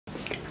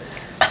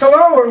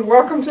Hello and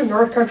welcome to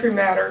North Country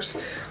Matters.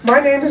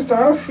 My name is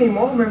Donna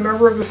Seymour. I'm a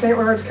member of the St.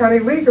 Lawrence County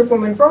League of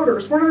Women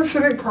Voters, one of the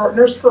civic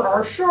partners for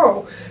our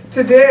show.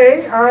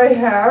 Today I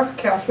have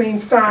Kathleen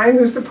Stein,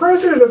 who's the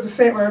president of the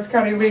St. Lawrence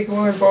County League of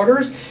Women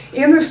Voters,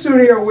 in the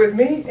studio with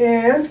me.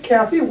 And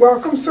Kathy,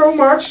 welcome so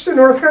much to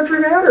North Country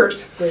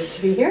Matters. Great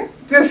to be here.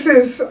 This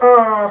is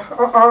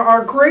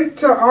a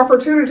great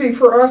opportunity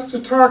for us to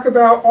talk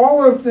about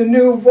all of the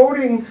new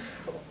voting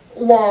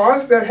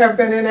laws that have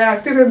been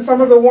enacted and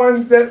some of the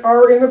ones that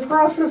are in the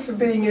process of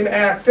being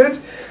enacted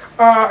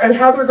and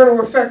how they're going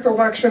to affect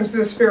elections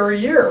this very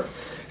year.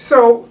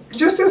 So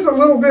just as a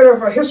little bit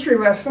of a history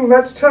lesson,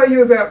 let's tell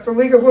you that the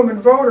League of Women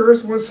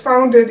Voters was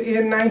founded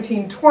in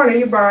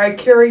 1920 by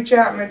Carrie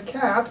Chapman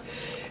Catt,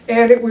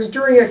 and it was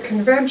during a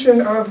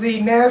convention of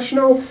the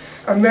National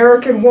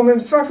American Woman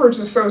Suffrage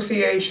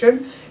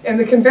Association, and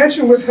the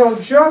convention was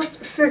held just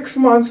 6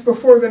 months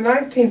before the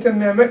 19th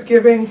Amendment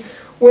giving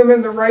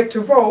women the right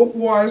to vote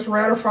was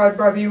ratified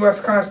by the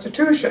U.S.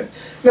 Constitution.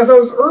 Now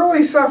those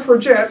early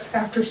suffragettes,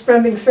 after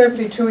spending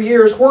 72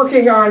 years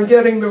working on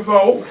getting the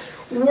vote,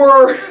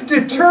 were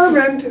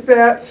determined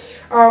that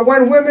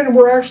when women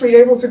were actually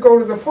able to go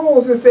to the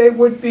polls that they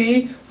would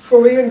be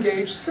fully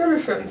engaged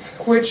citizens,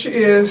 which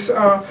is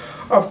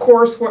of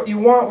course what you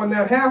want when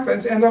that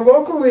happens. And the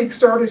local league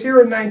started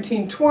here in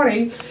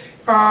 1920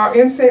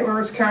 in St.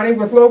 Lawrence County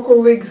with local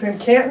leagues in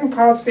Canton,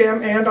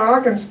 Potsdam, and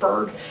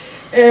Ogdensburg.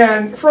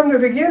 And from the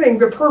beginning,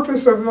 the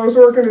purpose of those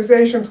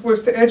organizations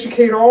was to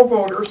educate all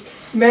voters,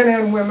 men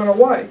and women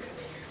alike.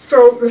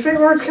 So the St.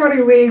 Lawrence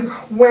County League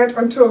went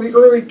until the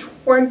early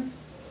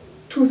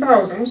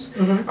 2000s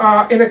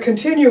in a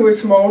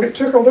continuous mode. It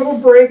took a little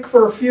break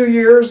for a few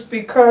years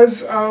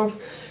because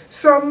of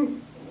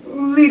some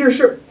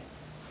leadership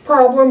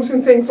problems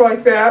and things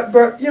like that.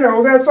 But you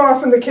know, that's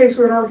often the case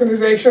with an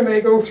organization.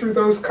 They go through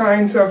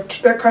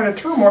that kind of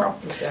turmoil.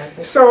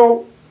 Exactly.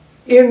 So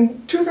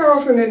in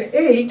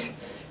 2008,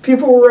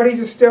 people were ready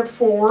to step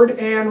forward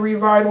and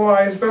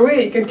revitalize the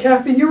league. And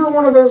Kathy, you were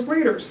one of those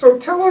leaders. So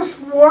tell us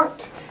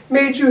what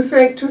made you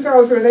think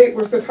 2008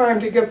 was the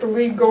time to get the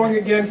league going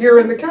again here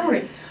in the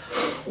county?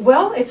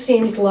 Well, it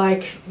seemed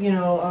like, you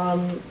know,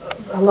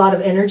 a lot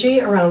of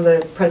energy around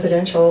the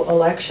presidential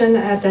election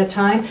at that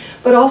time,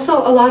 but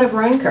also a lot of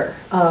rancor.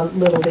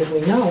 Little did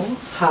we know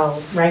how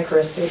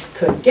rancorous it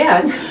could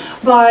get,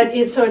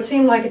 but so it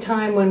seemed like a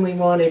time when we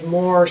wanted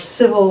more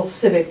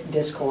civic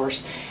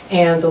discourse,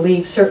 and the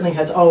league certainly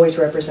has always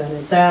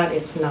represented that.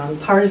 It's a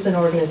nonpartisan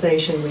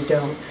organization. We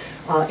don't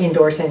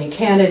endorse any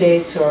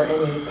candidates or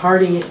any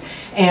parties,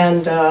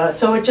 and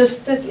so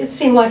it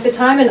seemed like the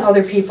time, and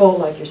other people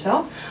like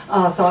yourself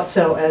thought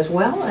so as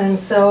well, and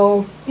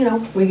so you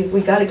know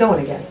we got it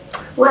going again.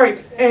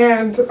 Right,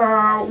 and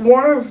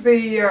one of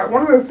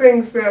the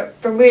things that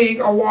the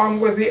league, along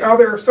with the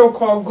other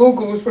so-called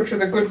GUGUs, which are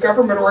the good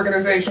government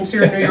organizations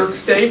here in New York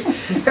State,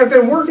 have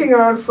been working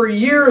on for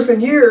years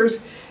and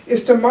years,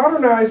 is to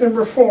modernize and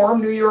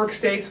reform New York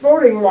State's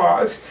voting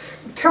laws.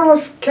 Tell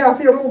us,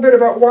 Kathy, a little bit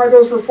about why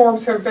those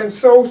reforms have been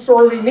so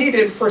sorely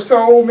needed for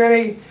so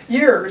many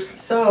years.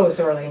 So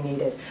sorely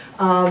needed.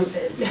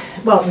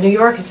 Well, New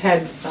York has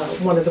had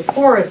one of the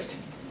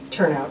poorest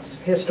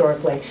turnouts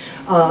historically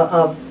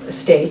of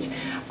states.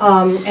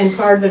 And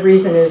part of the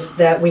reason is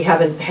that we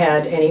haven't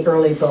had any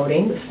early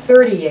voting.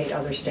 38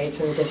 other states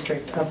in the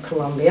District of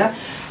Columbia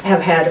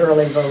have had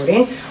early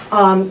voting.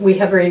 We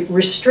have very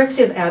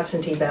restrictive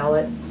absentee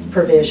ballot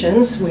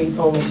provisions. We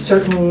only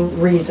certain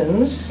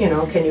reasons, you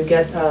know, can you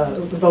get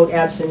vote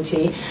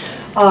absentee.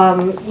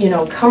 You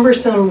know,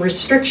 cumbersome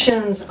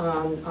restrictions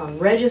on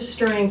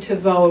registering to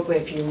vote.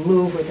 If you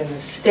move within the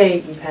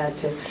state, you've had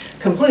to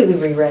completely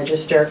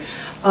re-register.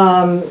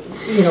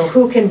 You know,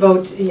 who can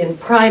vote in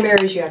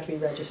primaries? You have to be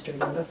registered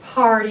in the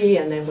party,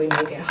 and then we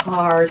make it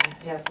hard,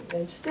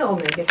 and still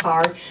make it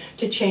hard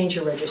to change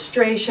your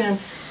registration.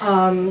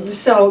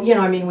 So, you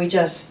know, I mean, we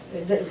just,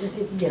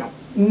 you know,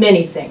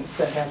 many things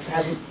that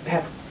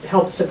have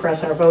helped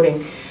suppress our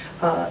voting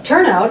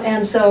turnout,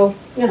 and so,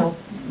 you know,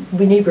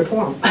 we need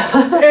reform.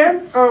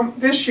 And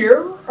this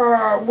year,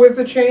 with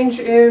the change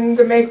in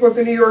the makeup of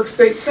the New York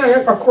State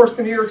Senate, of course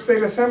the New York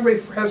State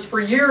Assembly has for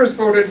years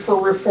voted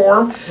for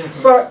reform,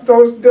 but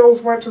those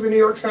bills went to the New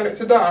York Senate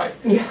to die.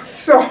 Yes.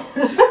 So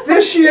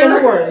this year, in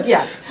a word,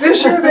 yes.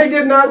 This year they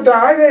did not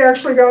die, they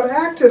actually got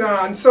acted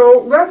on.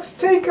 So let's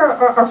take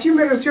a few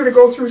minutes here to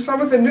go through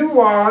some of the new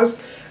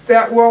laws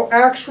that will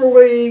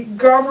actually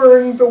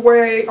govern the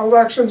way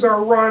elections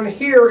are run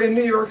here in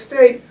New York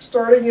State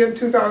starting in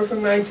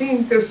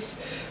 2019,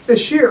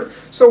 this year.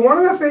 So one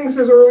of the things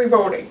is early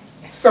voting.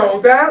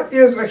 So that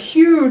is a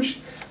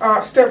huge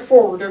step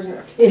forward, isn't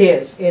it? It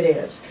is, it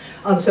is.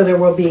 So there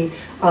will be,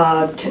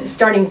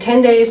 starting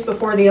 10 days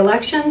before the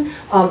election,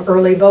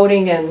 early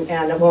voting,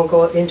 and I won't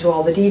go into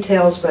all the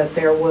details, but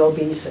there will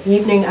be some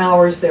evening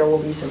hours, there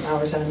will be some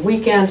hours on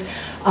weekends,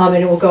 and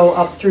it will go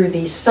up through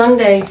the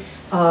Sunday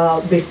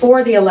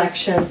before the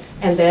election,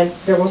 and then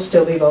there will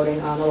still be voting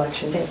on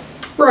election day.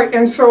 Right,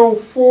 and so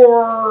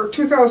for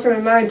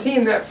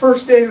 2019, that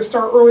first day to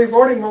start early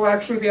voting will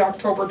actually be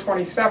October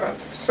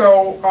 27th.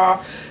 So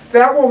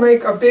that will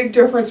make a big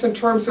difference in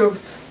terms of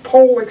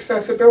poll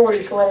accessibility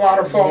for a lot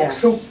of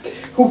folks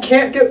who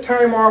can't get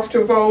time off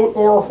to vote,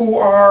 or who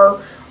are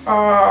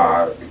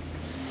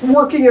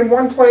working in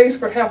one place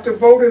but have to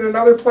vote in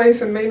another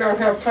place and may not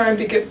have time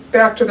to get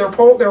back to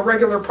their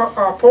regular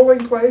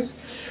polling place.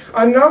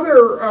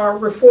 Another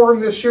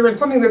reform this year, and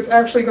something that's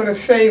actually going to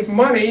save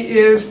money,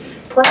 is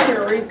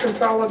primary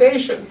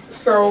consolidation.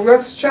 So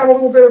let's chat a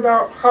little bit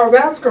about how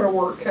that's going to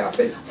work,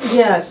 Kathy.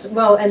 Yes,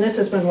 well, and this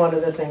has been one of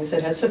the things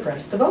that has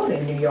suppressed the vote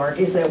in New York,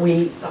 is that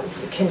we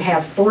can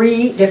have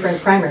 3 different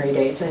primary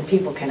dates and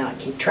people cannot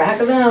keep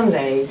track of them.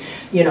 They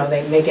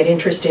may get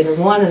interested in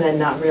one and then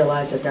not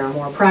realize that there are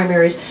more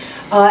primaries.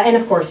 And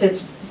of course,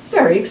 it's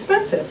very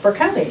expensive for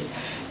counties.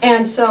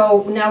 And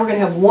so now we're going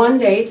to have one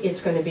date.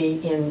 It's going to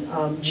be in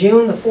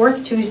June, the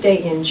 4th Tuesday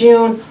in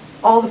June,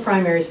 all the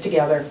primaries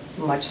together,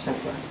 much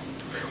simpler.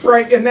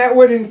 Right, and that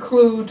would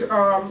include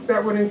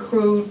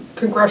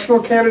congressional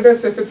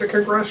candidates if it's a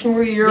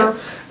congressional year. Yep.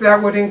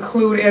 That would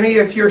include any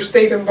of your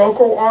state and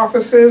local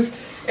offices,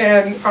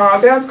 and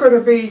that's going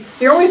to be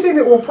the only thing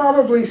that will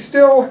probably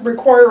still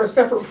require a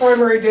separate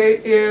primary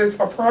date is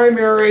a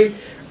primary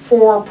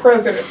for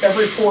president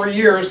every 4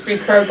 years,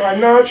 because I'm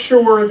not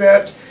sure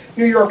that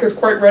New York is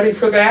quite ready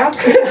for that.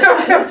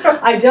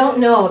 I don't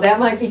know. That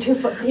might be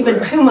even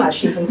too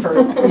much, even for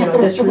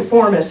this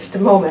reformist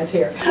moment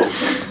here.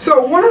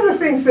 So one of the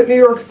things that New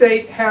York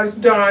State has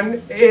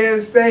done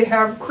is they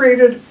have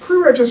created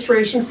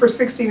pre-registration for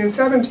 16 and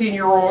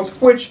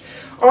 17-year-olds, which,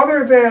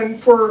 other than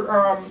for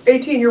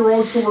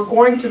 18-year-olds who are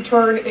going to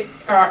turn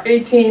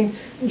 18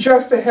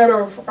 just ahead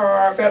of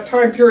that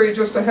time period,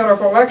 just ahead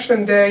of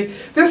Election Day,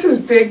 this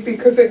is big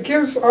because it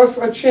gives us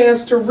a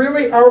chance to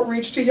really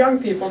outreach to young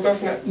people,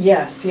 doesn't it?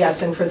 Yes,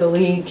 yes, and for the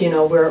league,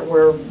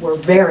 we're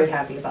very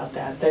happy about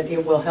that. That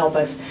it will help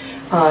us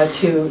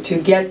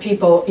to get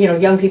people,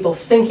 young people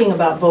thinking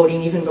about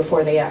voting even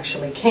before they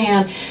actually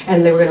can.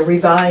 And they were going to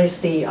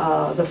revise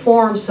the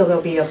forms, so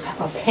there'll be a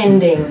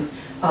pending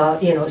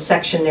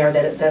section there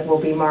that will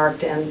be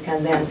marked,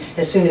 and then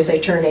as soon as they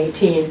turn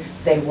 18,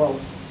 they will,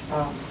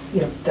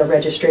 their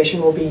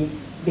registration will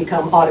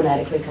become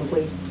automatically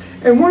complete.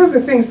 And one of the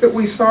things that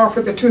we saw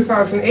for the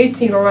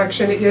 2018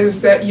 election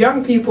is that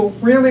young people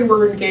really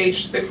were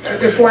engaged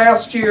this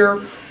last year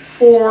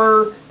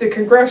for the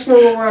congressional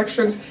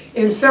elections.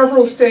 In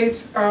several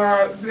states,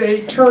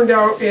 they turned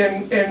out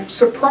in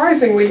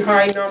surprisingly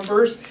high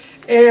numbers,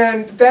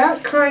 and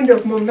that kind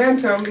of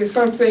momentum is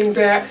something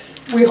that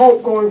we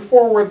hope going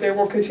forward they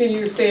will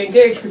continue to stay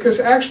engaged, because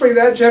actually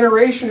that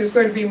generation is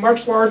going to be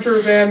much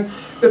larger than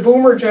the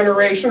boomer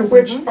generation,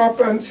 which up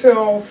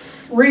until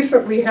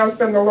recently has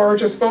been the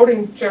largest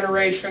voting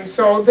generation.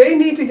 So they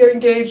need to get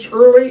engaged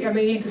early, and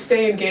they need to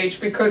stay engaged,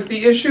 because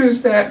the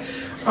issues that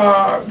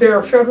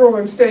their federal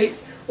and state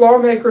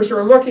lawmakers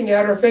are looking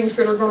at are things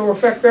that are going to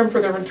affect them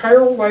for their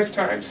entire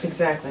lifetimes.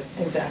 Exactly,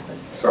 exactly.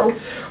 So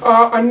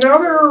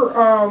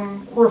another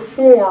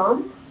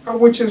reform,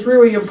 which is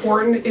really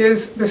important,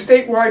 is the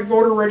statewide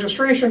voter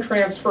registration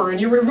transfer, and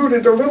you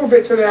alluded a little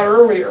bit to that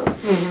earlier.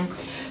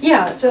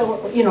 Yeah,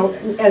 so,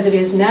 as it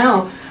is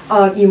now,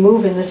 you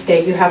move in the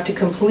state, you have to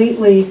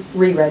completely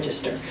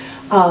re-register.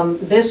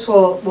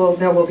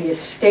 There will be a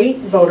state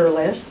voter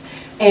list,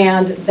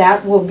 and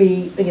that will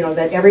be,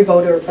 that every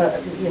voter,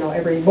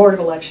 every board of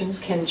elections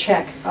can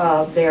check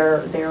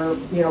their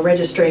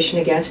registration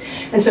against.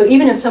 And so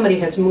even if somebody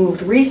has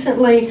moved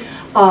recently,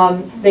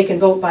 they can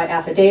vote by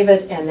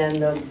affidavit, and then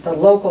the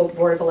local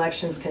board of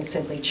elections can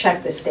simply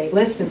check the state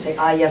list and say,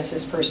 yes,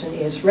 this person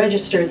is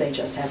registered, they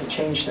just haven't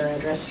changed their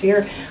address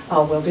here.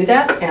 We'll do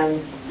that,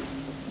 and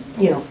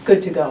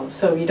good to go.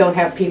 So you don't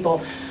have people,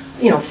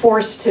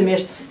 forced to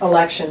miss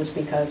elections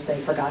because they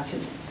forgot to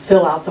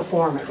fill out the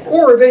form again.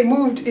 Or they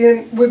moved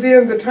in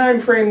within the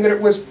time frame that it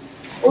was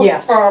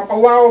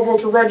allowable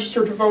to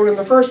register to vote in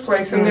the first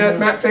place, and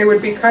that they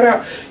would be cut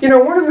out.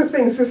 One of the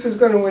things this is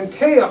going to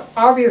entail,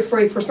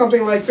 obviously, for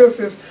something like this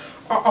is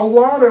a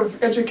lot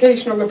of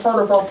education on the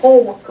part of our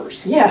poll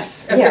workers.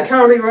 Yes, at the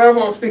county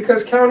levels,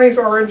 because counties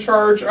are in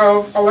charge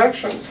of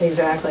elections.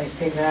 Exactly,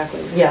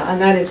 exactly. Yeah, and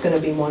that is going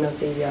to be one of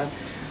the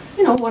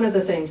one of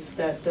the things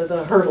that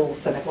the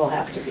hurdles that will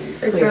have to be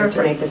cleared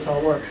to make this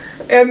all work.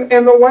 And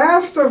the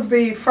last of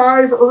the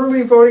 5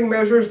 early voting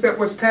measures that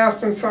was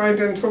passed and signed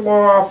into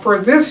law for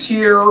this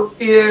year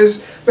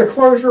is the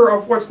closure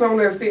of what's known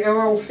as the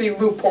LLC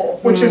loophole,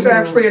 which is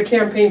actually a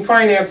campaign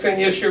financing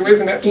issue,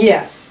 isn't it?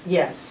 Yes,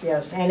 yes,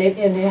 yes. And it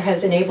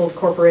has enabled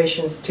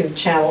corporations to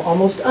channel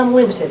almost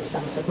unlimited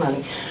sums of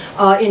money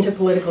into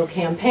political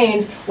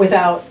campaigns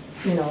without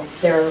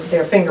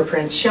their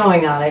fingerprints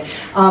showing on it.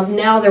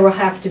 Now there will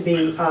have to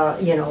be,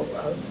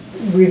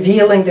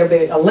 revealing. There'll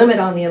be a limit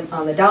on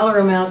the dollar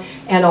amount,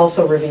 and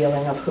also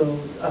revealing of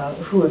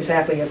who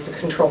exactly is the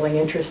controlling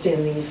interest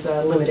in these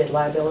limited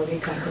liability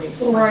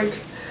companies. Right.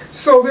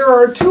 So there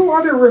are 2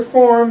 other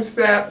reforms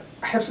that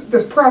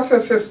the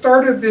process has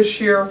started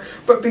this year,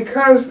 but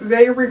because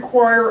they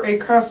require a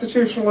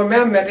constitutional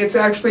amendment, it's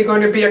actually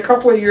going to be a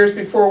couple of years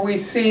before we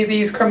see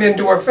these come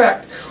into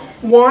effect.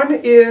 One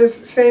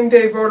is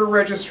same-day voter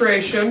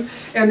registration,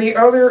 and the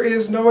other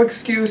is no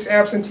excuse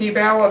absentee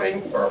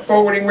balloting or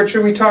voting, which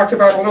we talked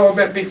about a little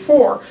bit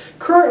before.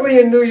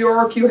 Currently in New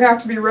York, you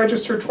have to be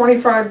registered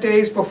 25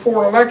 days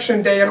before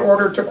Election Day in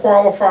order to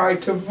qualify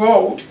to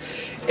vote.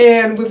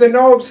 And with the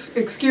no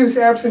excuse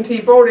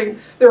absentee voting,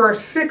 there are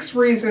 6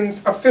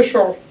 reasons,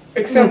 official,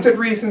 accepted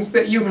reasons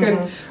that you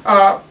can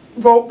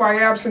vote by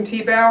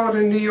absentee ballot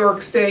in New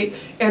York State,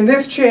 and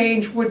this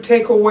change would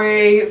take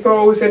away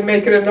those and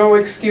make it a no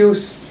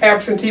excuse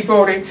absentee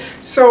voting.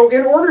 So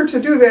in order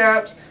to do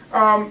that,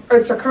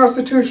 it's a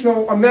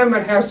constitutional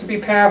amendment has to be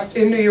passed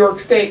in New York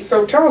State.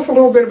 So tell us a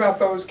little bit about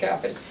those,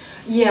 Kathy.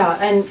 Yeah,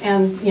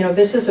 and you know,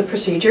 this is a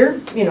procedure,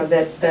 you know,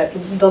 that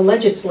the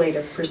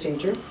legislative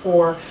procedure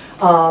for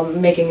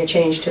making a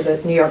change to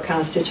the New York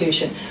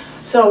Constitution.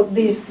 So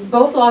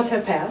both laws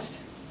have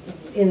passed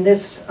in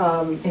this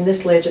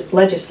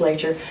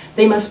legislature.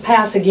 They must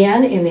pass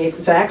again in the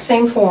exact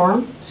same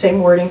form,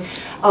 same wording,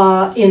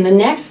 in the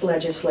next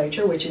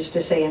legislature, which is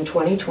to say in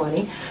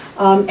 2020.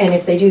 And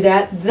if they do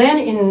that, then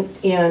in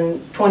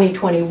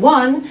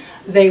 2021,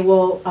 they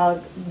will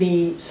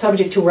be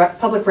subject to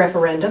public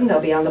referendum.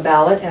 They'll be on the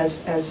ballot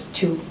as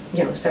two,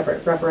 you know,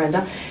 separate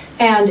referenda.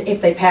 And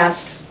if they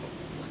pass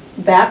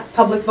that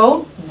public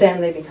vote, then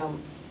they become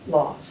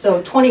law.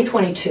 So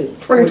 2022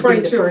 would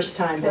be the first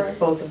time that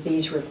both of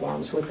these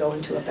reforms would go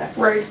into effect.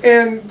 Right,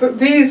 and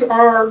these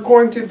are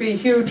going to be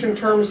huge in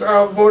terms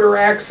of voter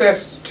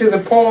access to the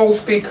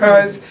polls,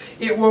 because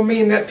it will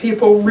mean that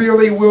people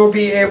really will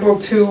be able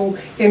to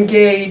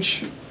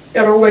engage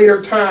at a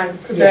later time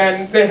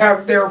than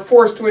they're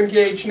forced to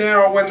engage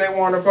now when they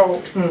want to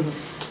vote.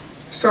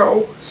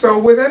 So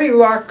with any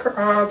luck,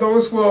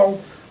 those will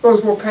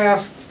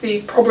pass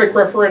the public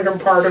referendum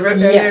part of it,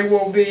 and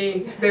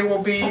they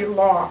will be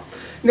law.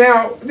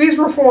 Now, these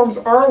reforms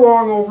are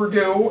long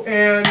overdue,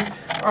 and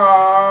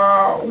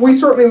we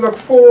certainly look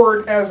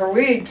forward as a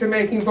league to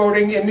making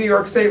voting in New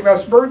York State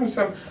less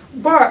burdensome,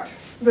 but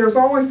there's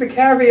always the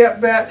caveat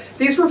that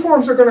these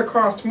reforms are going to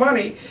cost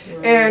money,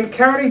 and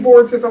county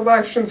boards of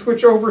elections,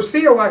 which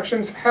oversee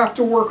elections, have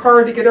to work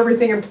hard to get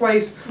everything in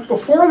place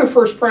before the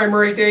first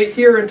primary date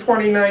here in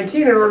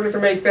 2019 in order to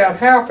make that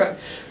happen.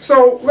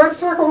 So let's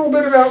talk a little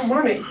bit about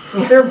money.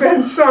 There have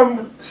been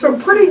some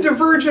pretty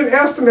divergent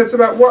estimates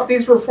about what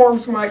these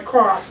reforms might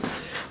cost.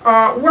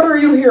 What are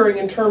you hearing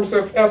in terms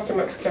of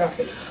estimates,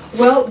 Kathy?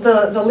 Well,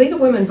 the League of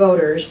Women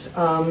Voters,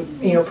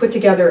 you know, put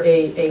together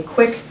a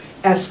quick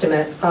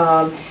estimate,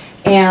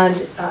 and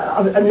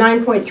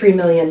 $9.3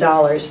 million.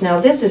 Now,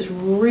 this is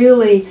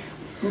really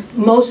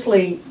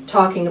mostly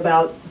talking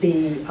about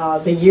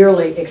the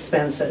yearly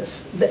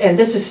expenses, and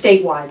this is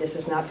statewide. This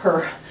is not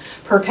per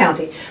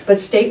county, but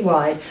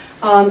statewide,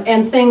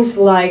 and things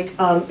like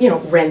you know,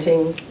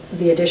 renting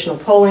the additional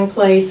polling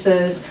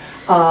places,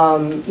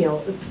 you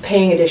know,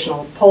 paying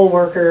additional poll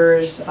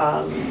workers,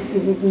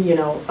 you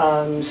know,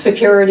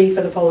 security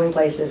for the polling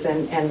places,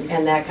 and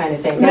that kind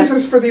of thing. This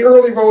is for the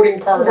early voting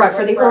part. Right,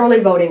 for the early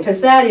voting,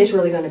 because that is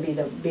really going to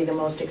be the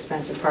most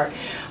expensive part.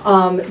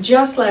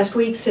 Just last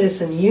week,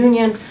 Citizen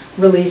Union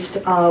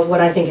released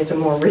what I think is a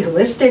more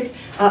realistic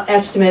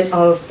estimate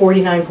of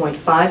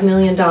 $49.5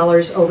 million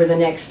over the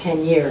next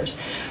 10 years.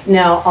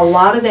 Now, a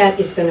lot of that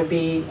is going to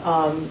be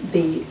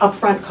the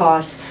upfront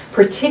costs,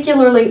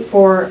 particularly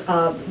for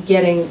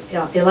getting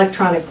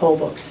electronic poll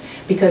books,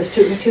 because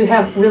to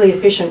have really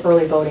efficient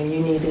early voting, you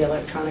need the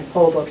electronic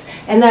poll books,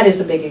 and that is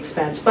a big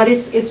expense, but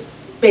it's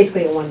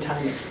basically a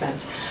one-time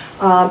expense.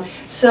 And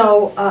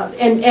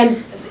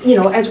you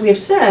know, as we have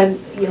said,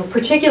 you know,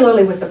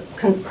 particularly with the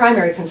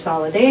primary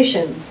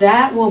consolidation,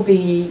 that will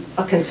be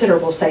a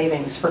considerable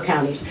savings for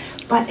counties,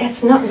 but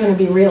it's not going to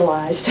be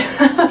realized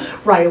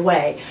right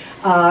away.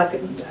 You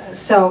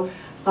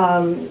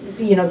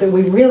know, that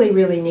we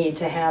really need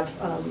to have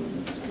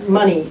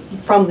money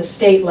from the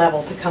state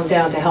level to come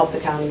down to help the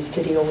counties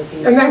to deal with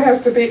these. And that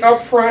has to be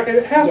upfront, and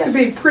it has to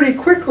be pretty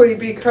quickly,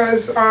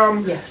 because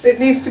it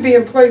needs to be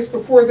in place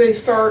before they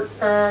start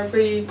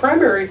the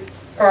primary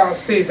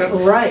season.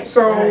 Right.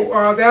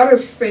 So that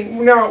is the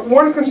thing. Now,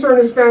 one concern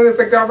has been that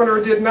the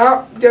governor did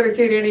not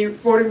dedicate any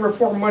voting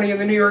reform money in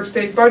the New York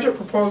State budget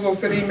proposals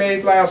that he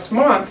made last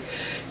month.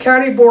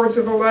 County boards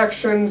of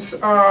elections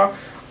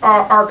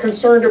are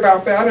concerned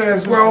about that, and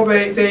as well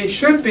they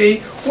should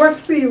be.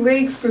 What's the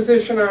league's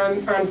position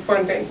on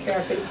funding,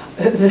 Kathy?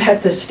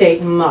 That the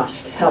state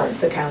must help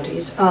the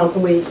counties. I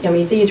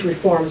mean, these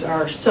reforms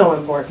are so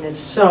important and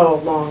so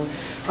long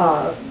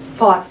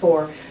fought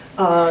for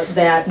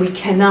that we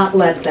cannot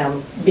let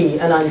them be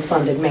an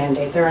unfunded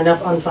mandate. There are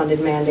enough unfunded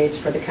mandates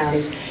for the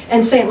counties,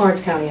 and St.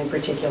 Lawrence County in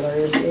particular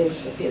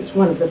is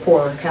one of the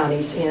poorer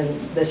counties in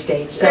the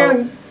state. So.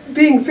 And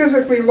being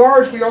physically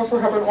large, we also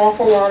have an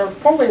awful lot of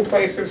polling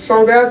places,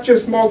 so that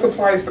just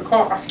multiplies the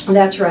cost.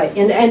 That's right,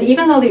 and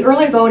even though the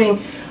early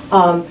voting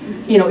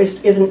you know,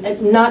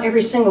 isn't not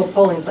every single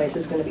polling place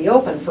is going to be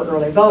open for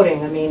early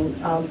voting. I mean,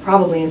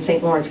 probably in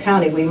St. Lawrence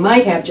County we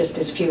might have just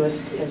as few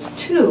as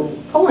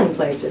 2 polling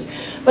places,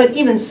 but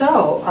even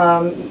so,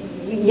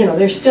 you know,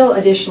 there's still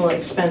additional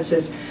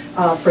expenses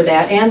for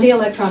that, and the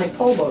electronic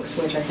poll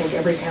books, which I think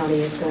every county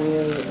is going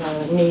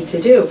to need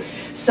to do.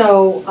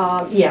 So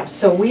yeah,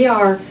 so we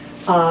are,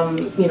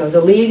 you know,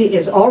 the league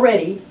is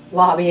already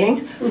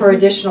lobbying for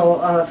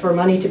additional, for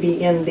money to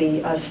be in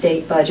the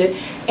state budget,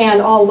 and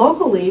all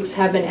local leagues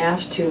have been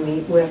asked to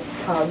meet with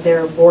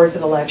their boards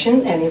of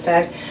election, and in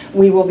fact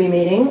we will be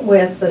meeting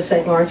with the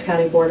St. Lawrence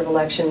County Board of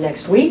Election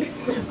next week,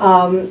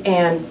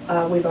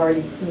 and we've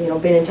already, you know,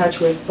 been in touch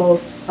with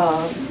both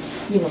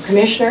you know,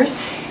 commissioners,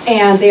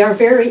 and they are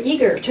very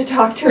eager to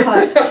talk to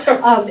us,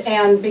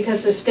 and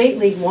because the State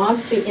League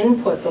wants the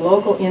input, the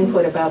local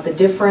input about the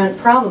different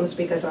problems,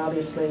 because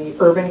obviously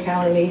urban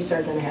counties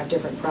are going to have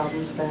different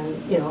problems than,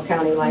 you know, a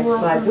county like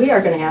we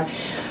are going to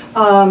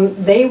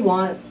have. They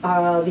want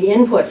the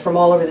input from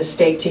all over the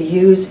state to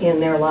use in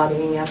their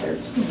lobbying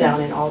efforts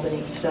down in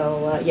Albany.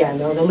 So yeah,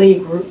 no, the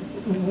league,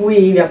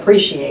 we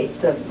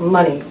appreciate the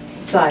money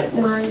side of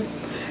this. Right.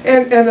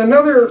 And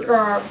another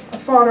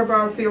thought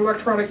about the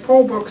electronic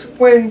poll books,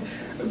 when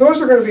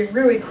those are going to be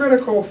really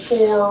critical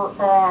for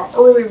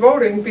early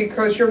voting,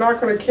 because you're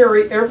not going to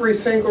carry every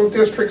single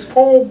district's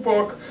poll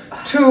book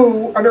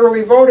to an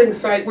early voting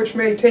site, which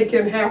may take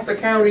in half the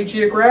county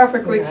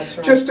geographically. That's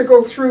right. Just to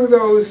go through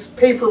those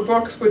paper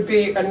books would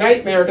be a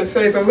nightmare, to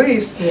say the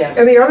least. Yes.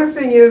 And the other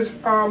thing is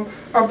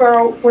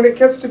about when it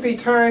gets to be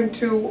time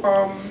to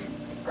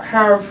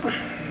have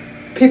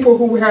people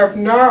who have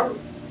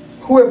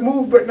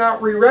moved but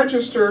not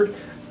re-registered,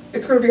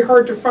 it's going to be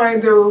hard to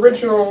find their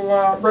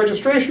original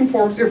registration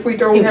forms if we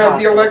don't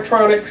have the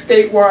electronic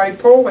statewide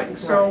polling.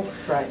 So,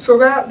 right. so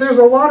that there's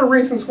a lot of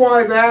reasons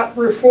why that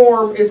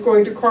reform is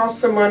going to cost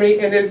some money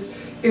and is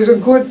a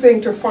good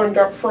thing to fund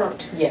up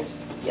front.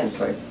 Yes, yes.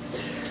 Okay.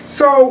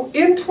 So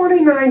in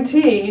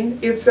 2019,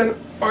 it's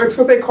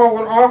what they call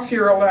an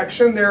off-year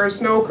election. There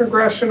is no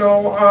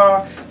congressional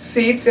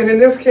seats, and in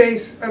this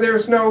case,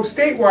 there's no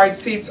statewide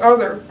seats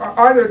either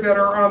that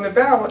are on the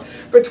ballot.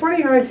 But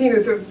 2019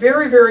 is a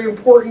very, very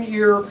important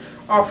year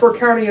for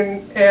county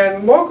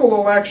and local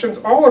elections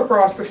all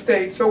across the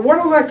state. So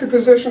what elected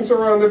positions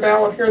are on the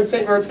ballot here in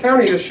St. Lawrence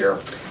County this year?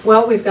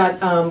 Well, we've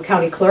got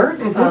county clerk,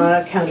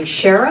 county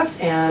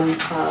sheriff, and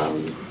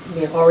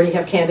we already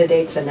have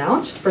candidates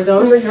announced for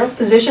those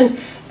positions.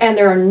 And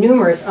there are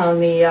numerous on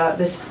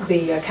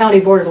the County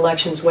Board of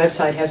Elections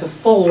website has a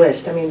full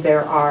list. I mean,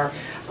 there are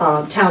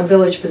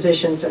town-village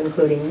positions,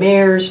 including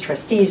mayors,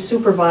 trustees,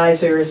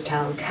 supervisors,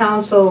 town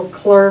council,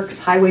 clerks,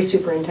 highway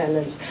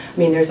superintendents. I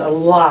mean, there's a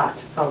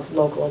lot of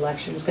local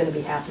elections going to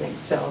be happening.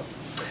 So,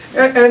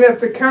 and at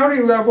the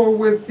county level,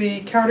 with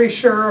the county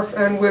sheriff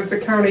and with the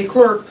county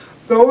clerk,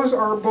 those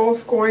are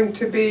both going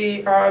to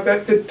be,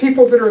 that the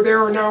people that are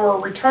there now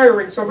are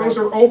retiring. So those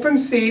are open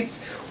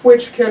seats,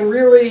 which can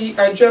really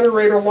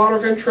generate a lot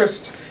of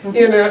interest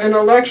in an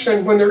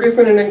election when there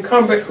isn't an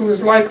incumbent who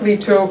is likely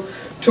to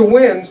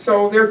win.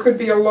 So there could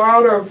be a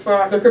lot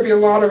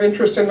of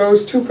interest in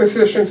those 2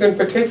 positions in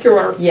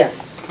particular.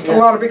 Yes. A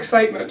lot of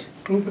excitement.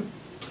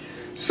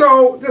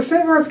 So the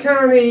St. Lawrence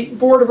County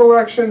Board of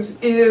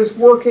Elections is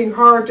working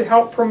hard to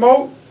help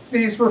promote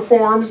these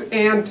reforms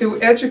and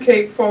to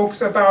educate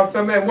folks about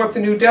them and what the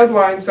new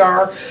deadlines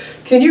are.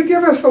 Can you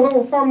give us a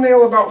little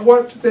thumbnail about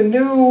what the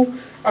new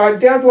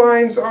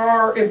deadlines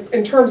are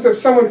in terms of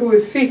someone who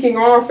is seeking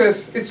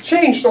office? It's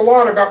changed a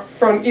lot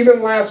from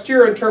even last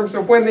year in terms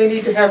of when they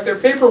need to have their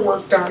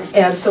paperwork done.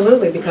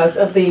 Absolutely, because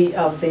of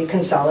the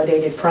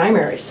consolidated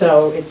primary.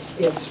 So it's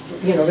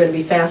you know, going to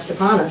be fast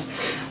upon us.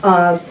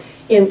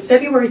 In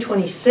February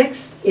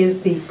 26th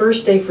is the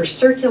first day for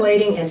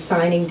circulating and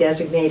signing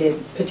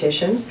designated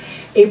petitions.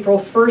 April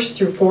 1st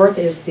through 4th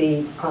is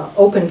the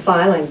open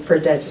filing for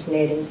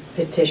designating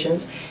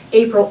petitions.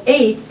 April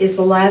 8th is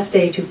the last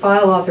day to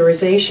file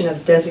authorization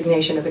of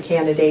designation of a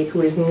candidate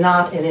who is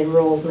not an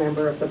enrolled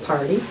member of the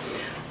party.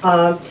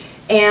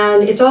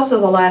 And it's also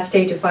the last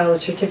day to file a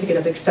certificate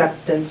of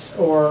acceptance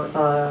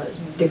or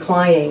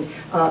declining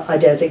a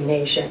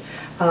designation.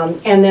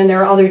 And then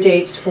there are other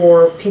dates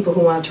for people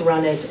who want to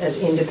run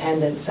as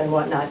independents and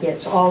whatnot. Yeah,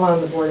 it's all on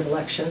the Board of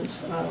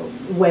Elections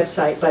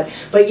website.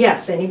 But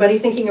yes, anybody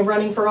thinking of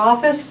running for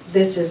office,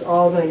 this is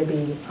all going to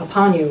be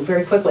upon you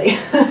very quickly.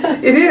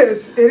 It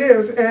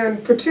is,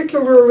 and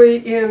particularly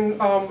in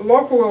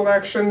local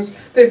elections,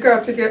 they've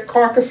got to get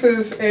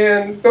caucuses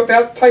and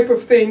that type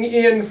of thing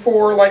in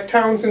for like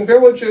towns and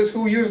villages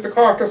who use the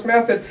caucus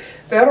method.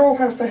 That all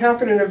has to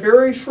happen in a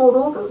very short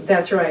order.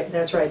 That's right,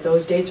 that's right.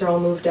 Those dates are all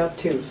moved up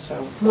too,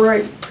 so.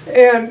 Right,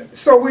 and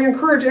so we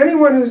encourage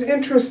anyone who's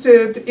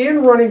interested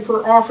in running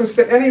for office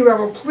at any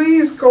level,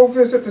 please go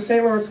visit the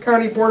St. Lawrence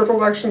County Board of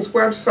Elections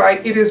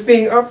website. It is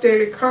being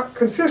updated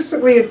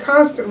consistently and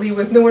constantly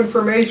with new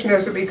information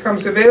as it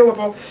becomes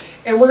available.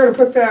 And we're going to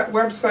put that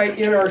website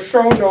in our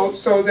show notes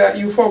so that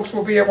you folks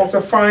will be able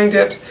to find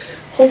it,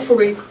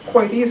 hopefully,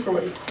 quite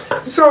easily.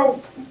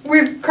 So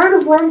we've kind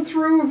of run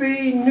through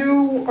the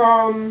new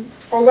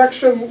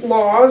election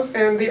laws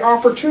and the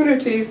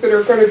opportunities that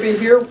are going to be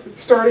here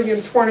starting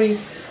in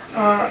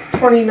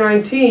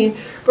 2019.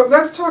 But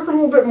let's talk a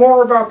little bit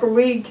more about the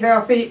League,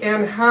 Kathy,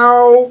 and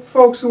how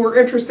folks who are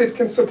interested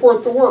can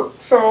support the work.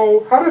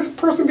 So how does a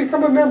person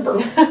become a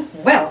member?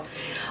 Well,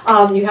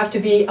 you have to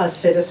be a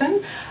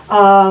citizen,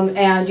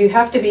 and you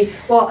have to be,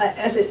 well,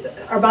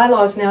 our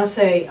bylaws now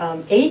say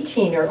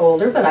 18 or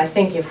older, but I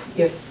think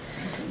if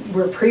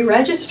we're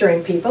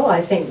pre-registering people,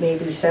 I think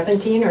maybe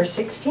 17 or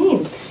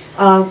 16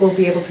 will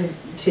be able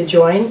to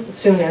join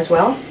soon as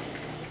well.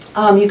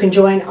 You can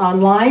join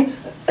online,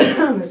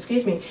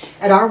 excuse me,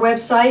 at our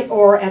website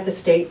or at the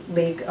State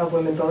League of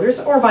Women Voters,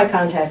 or by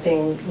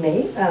contacting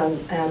me,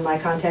 and my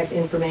contact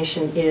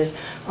information is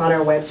on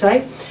our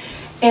website.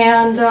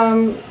 And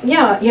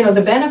yeah, you know,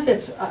 the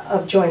benefits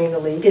of joining the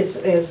League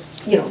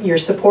is you know, you're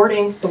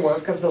supporting the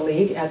work of the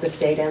League at the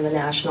state and the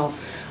national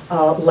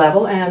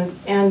level,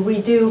 and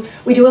we do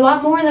a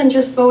lot more than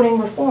just voting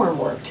reform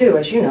work too,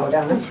 as you know,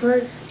 Donna. That's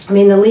right. I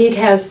mean, the League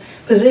has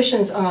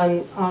positions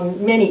on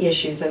many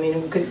issues. I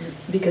mean,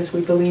 because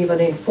we believe an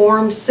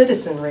informed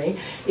citizenry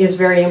is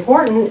very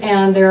important,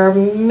 and there are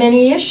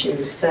many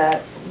issues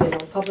that, you know,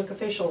 public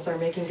officials are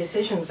making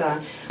decisions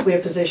on. We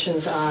have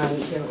positions on,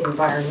 you know,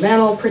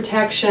 environmental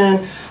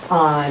protection,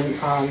 on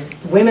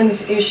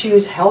women's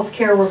issues,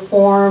 healthcare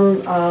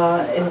reform,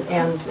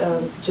 and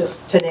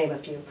just to name a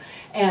few.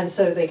 And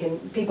so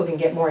people can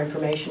get more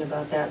information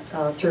about that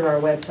through our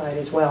website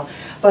as well.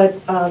 But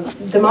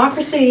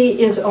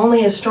democracy is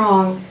only as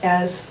strong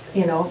as,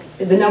 you know,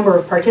 the number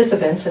of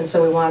participants, and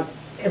so we want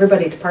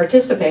everybody to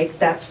participate.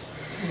 That's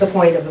the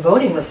point of the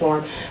voting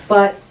reform.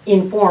 But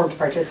informed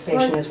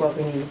participation is what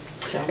we need.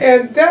 So.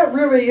 And that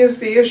really is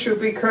the issue,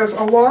 because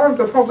a lot of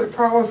the public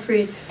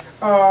policy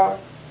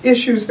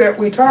issues that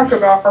we talk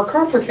about are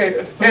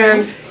complicated,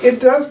 and it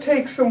does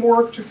take some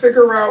work to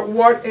figure out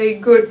what a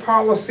good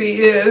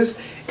policy is,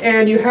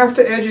 and you have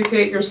to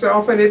educate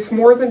yourself, and it's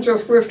more than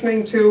just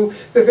listening to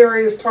the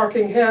various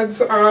talking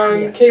heads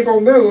on cable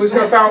news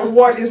about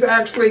what is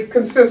actually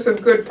consists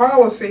of good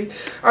policy.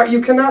 You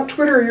cannot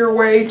Twitter your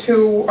way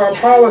to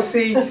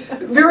policy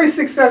very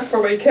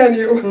successfully, can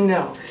you?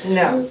 No,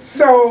 no.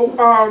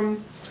 So,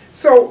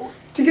 so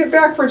to get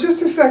back for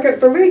just a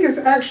second, the League is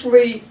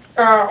actually,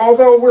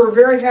 although we're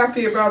very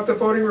happy about the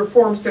voting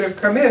reforms that have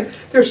come in,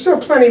 there's still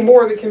plenty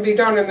more that can be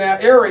done in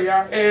that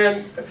area,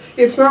 and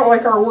it's not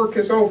like our work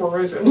is over,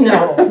 is it?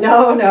 No,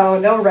 no, no,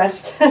 no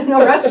rest.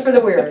 No rest for the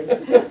weary.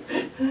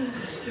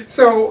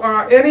 So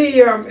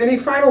any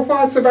final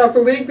thoughts about the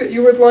League that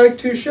you would like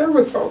to share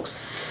with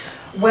folks?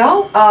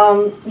 Well,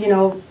 you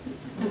know,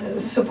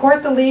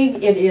 support the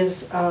League. It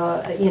is,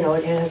 you know,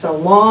 it has a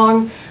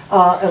long,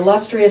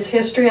 illustrious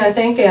history, I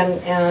think,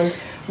 and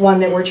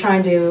one that we're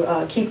trying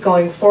to keep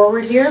going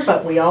forward here,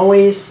 but we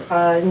always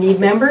need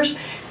members,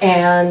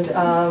 and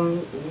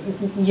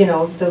you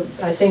know,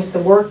 I think the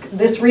work,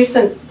 this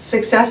recent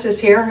successes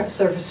here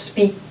sort of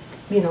speak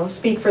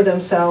for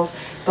themselves,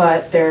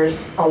 but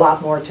there's a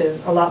lot more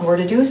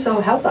to do, so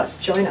help us,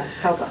 join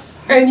us, help us.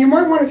 And you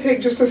might want to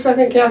take just a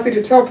second, Kathy,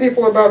 to tell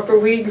people about the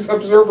League's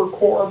Observer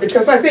Corps,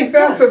 because I think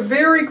that's a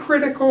very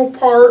critical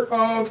part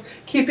of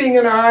keeping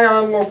an eye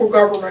on local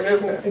government,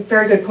 isn't it?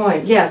 Very good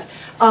point, yes.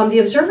 The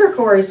Observer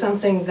Corps is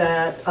something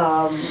that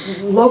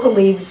local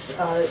leagues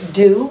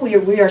do.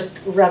 We are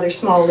rather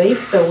small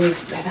leagues, so we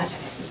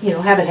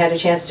haven't had a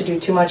chance to do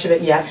too much of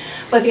it yet.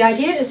 But the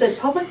idea is that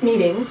public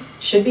meetings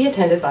should be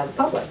attended by the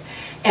public.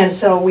 And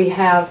so we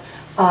have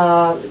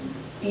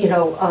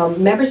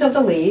members of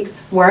the League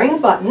wearing a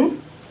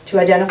button to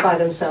identify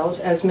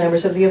themselves as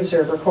members of the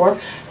Observer Corps,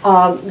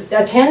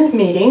 attend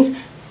meetings,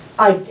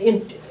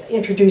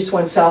 introduce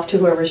oneself to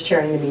whoever is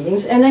chairing the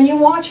meetings, and then you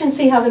watch and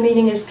see how the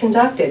meeting is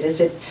conducted.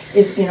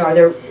 Are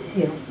there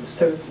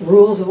sort of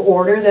rules of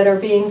order that are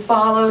being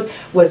followed?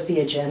 Was the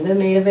agenda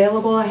made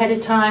available ahead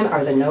of time?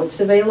 Are the notes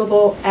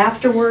available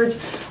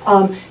afterwards?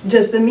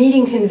 Does the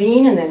meeting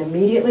convene and then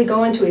immediately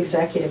go into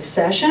executive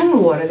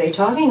session? What are they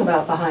talking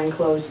about behind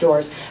closed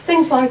doors?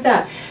 Things like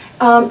that.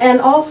 And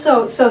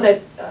also so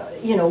that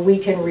we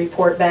can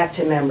report back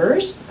to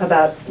members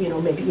about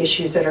maybe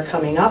issues that are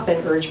coming up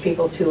and urge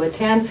people to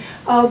attend,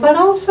 but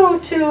also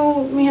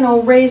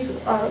to raise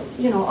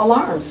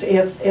alarms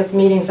if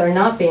meetings are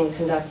not being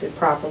conducted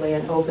properly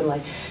and openly,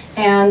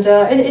 and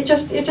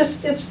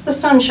it's the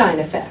sunshine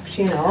effect,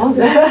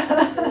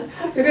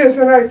 It is,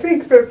 and I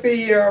think that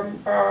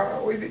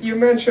you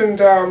mentioned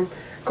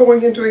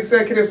going into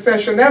executive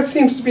session. That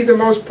seems to be the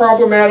most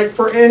problematic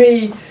for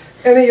any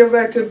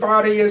elected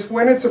body, is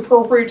when it's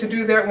appropriate to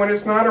do that, when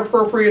it's not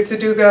appropriate to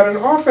do that, and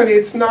often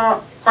it's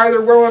not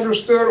either well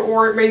understood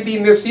or it may be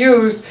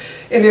misused,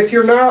 and if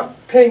you're not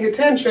paying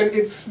attention,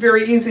 it's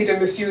very easy to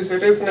misuse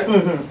it, isn't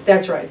it?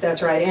 That's right,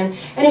 that's right. And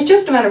it's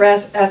just a matter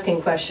of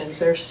asking questions.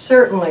 There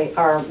certainly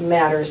are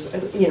matters,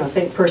 you know,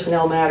 think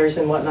personnel matters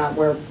and whatnot,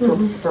 where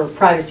for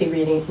privacy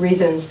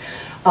reasons,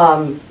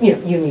 you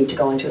know, you need to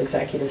go into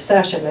executive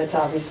session. That's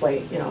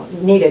obviously, you know,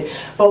 needed.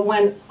 But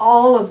when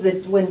all of the,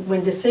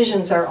 when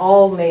decisions are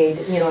all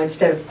made, you know,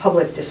 instead of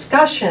public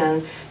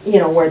discussion, you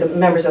know, where the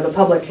members of the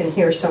public can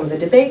hear some of the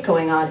debate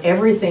going on,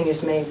 everything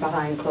is made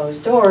behind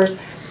closed doors,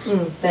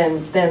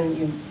 then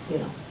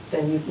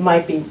you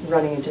might be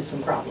running into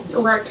some problems.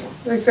 Correct,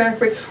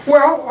 exactly.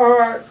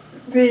 Well,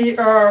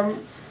 the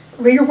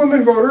League of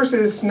Women Voters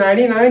is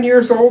 99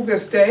 years old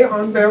this day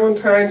on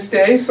Valentine's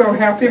Day, so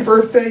happy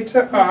birthday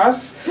to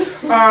us.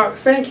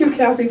 Thank you,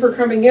 Kathy, for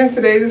coming in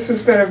today. This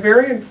has been a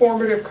very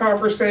informative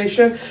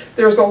conversation.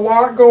 There's a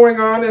lot going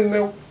on in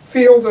the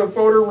field of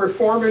voter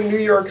reform in New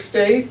York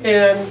State,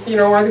 and you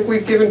know, I think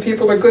we've given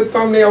people a good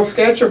thumbnail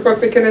sketch of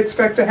what they can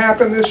expect to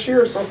happen this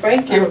year, so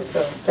thank you. I hope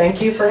so.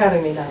 Thank you for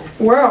having me, Donna.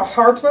 Well,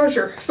 our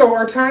pleasure. So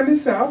our time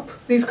is up.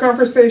 These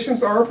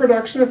conversations are a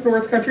production of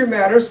North Country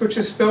Matters, which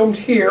is filmed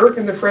here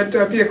in the Fred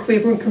W.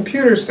 Cleveland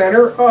Computer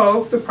Center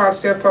of the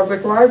Potsdam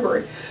Public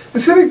Library. The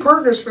civic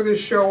partners for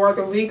this show are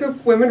the League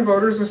of Women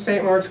Voters of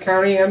St. Lawrence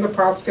County and the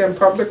Potsdam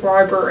Public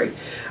Library.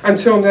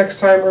 Until next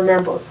time,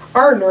 remember,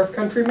 our North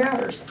Country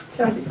matters.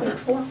 Kathy,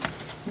 thanks a lot.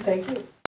 Thank you.